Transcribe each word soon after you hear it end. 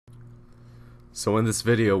So in this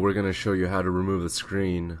video we're going to show you how to remove the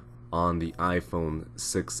screen on the iPhone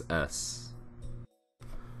 6s.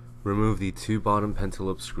 Remove the two bottom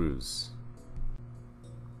pentalobe screws.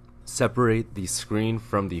 Separate the screen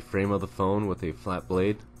from the frame of the phone with a flat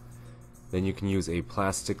blade. Then you can use a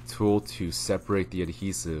plastic tool to separate the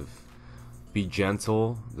adhesive. Be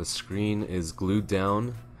gentle, the screen is glued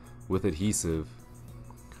down with adhesive.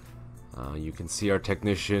 You can see our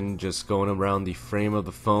technician just going around the frame of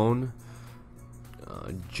the phone,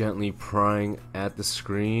 gently prying at the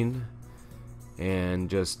screen and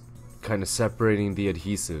just kind of separating the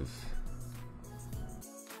adhesive.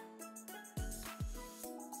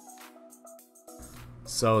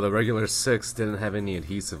 So the regular 6 didn't have any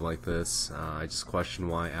adhesive like this. I just question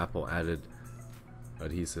why Apple added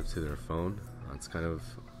adhesive to their phone. It's kind of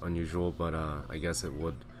unusual, but I guess it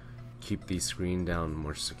would keep the screen down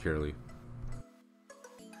more securely.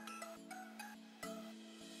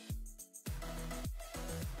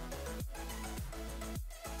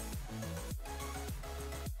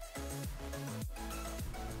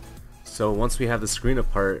 So once we have the screen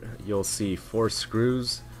apart, you'll see 4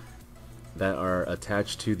 screws that are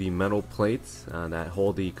attached to the metal plates that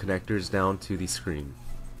hold the connectors down to the screen.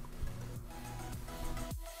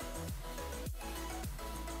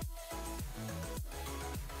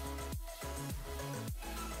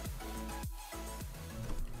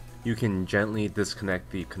 You can gently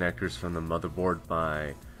disconnect the connectors from the motherboard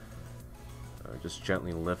by just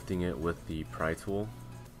gently lifting it with the pry tool.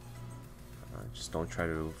 Just don't try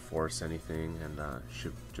to force anything, and it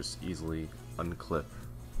should just easily unclip.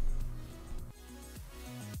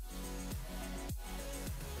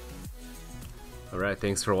 Alright,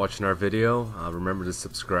 thanks for watching our video. Remember to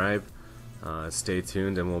subscribe, stay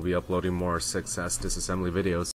tuned, and we'll be uploading more 6S disassembly videos.